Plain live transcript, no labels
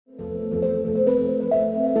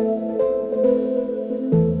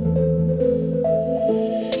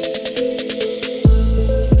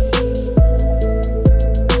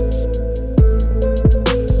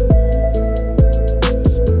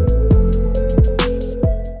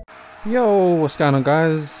Yo, what's going on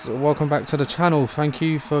guys? Welcome back to the channel. Thank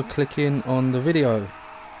you for clicking on the video.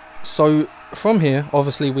 So from here,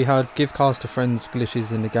 obviously we had give cars to friends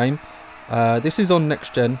glitches in the game. This is on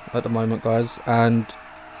next gen at the moment guys, and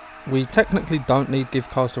we technically don't need give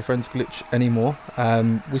cars to friends glitch anymore.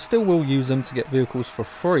 We still will use them to get vehicles for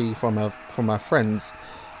free from our friends,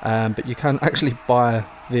 but you can actually buy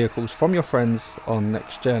vehicles from your friends on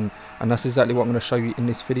next gen, and that's exactly what I'm going to show you in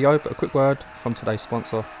this video. But a quick word from today's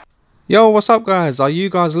sponsor. Yo, what's up guys? Are you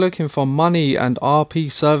guys looking for money and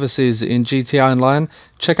RP services in GTA Online?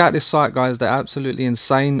 Check out this site guys, they're absolutely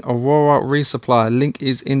insane. Aurora Resupply, link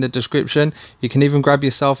is in the description. You can even grab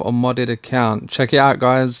yourself a modded account. Check it out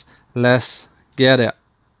guys, let's get it.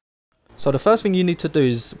 So the first thing you need to do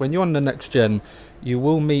is, when you're on the next gen, you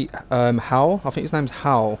will meet Hal. I think his name's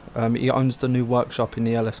Hal. He owns the new workshop in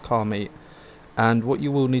the LS car meet. And what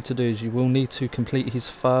you will need to do is you will need to complete his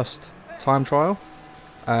first time trial.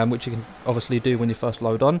 Which you can obviously do when you first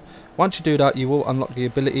load on. Once you do that, you will unlock the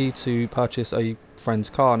ability to purchase a friend's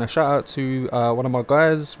car. Now shout out to one of my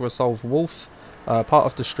guys, Wolf, part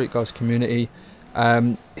of the Street Guys community.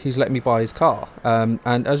 He's let me buy his car,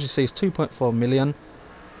 and as you see, it's 2.4 million,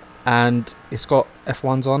 and it's got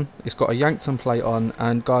F1s on, it's got a Yankton plate on,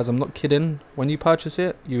 and guys, I'm not kidding, when you purchase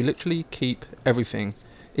it, you literally keep everything.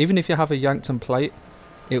 Even if you have a Yankton plate,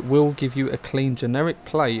 it will give you a clean generic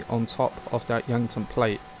plate on top of that Yankton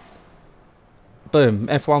plate. Boom,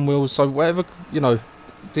 F1 wheels. So whatever, you know,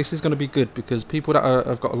 this is going to be good because people that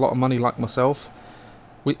have got a lot of money like myself,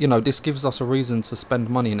 this gives us a reason to spend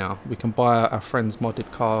money now. We can buy our friends modded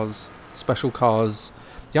cars, special cars.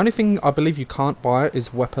 The only thing I believe you can't buy is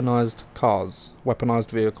weaponized cars,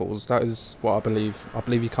 weaponized vehicles. That is what I believe. I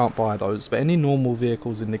believe you can't buy those, but any normal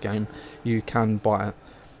vehicles in the game you can buy.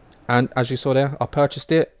 And as you saw there, I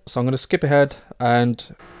purchased it, so I'm going to skip ahead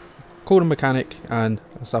and call the mechanic and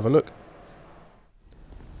let's have a look.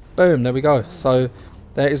 Boom, there we go. So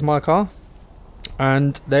there is my car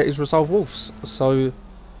and there is Resolve Wolf's. So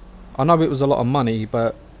I know it was a lot of money,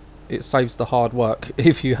 but it saves the hard work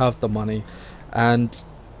if you have the money. And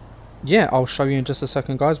yeah, I'll show you in just a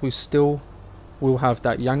second guys. We still will have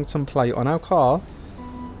that Yankton plate on our car,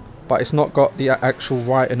 but it's not got the actual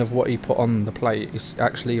writing of what he put on the plate. It's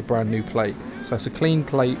actually a brand new plate. So it's a clean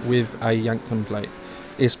plate with a Yankton plate.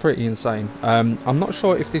 It's pretty insane. I'm not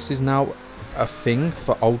sure if this is now a thing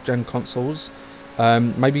for old gen consoles.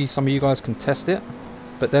 Maybe some of you guys can test it.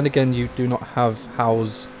 But then again, you do not have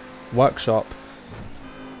Hal's workshop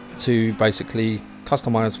to basically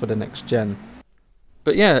customize for the next gen.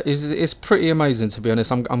 But yeah, it's pretty amazing to be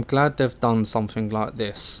honest. I'm glad they've done something like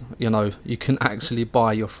this. You know, you can actually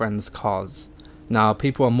buy your friends' cars. Now,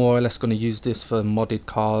 people are more or less going to use this for modded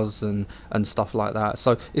cars and stuff like that.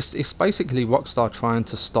 So it's basically Rockstar trying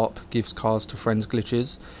to stop gives cars to friends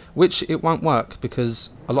glitches, which it won't work because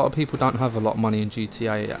a lot of people don't have a lot of money in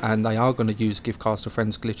GTA, and they are going to use give cars to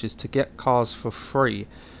friends glitches to get cars for free.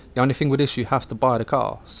 The only thing with this, you have to buy the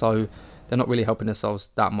car, so they're not really helping themselves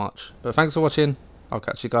that much. But thanks for watching. I'll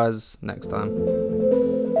catch you guys next time.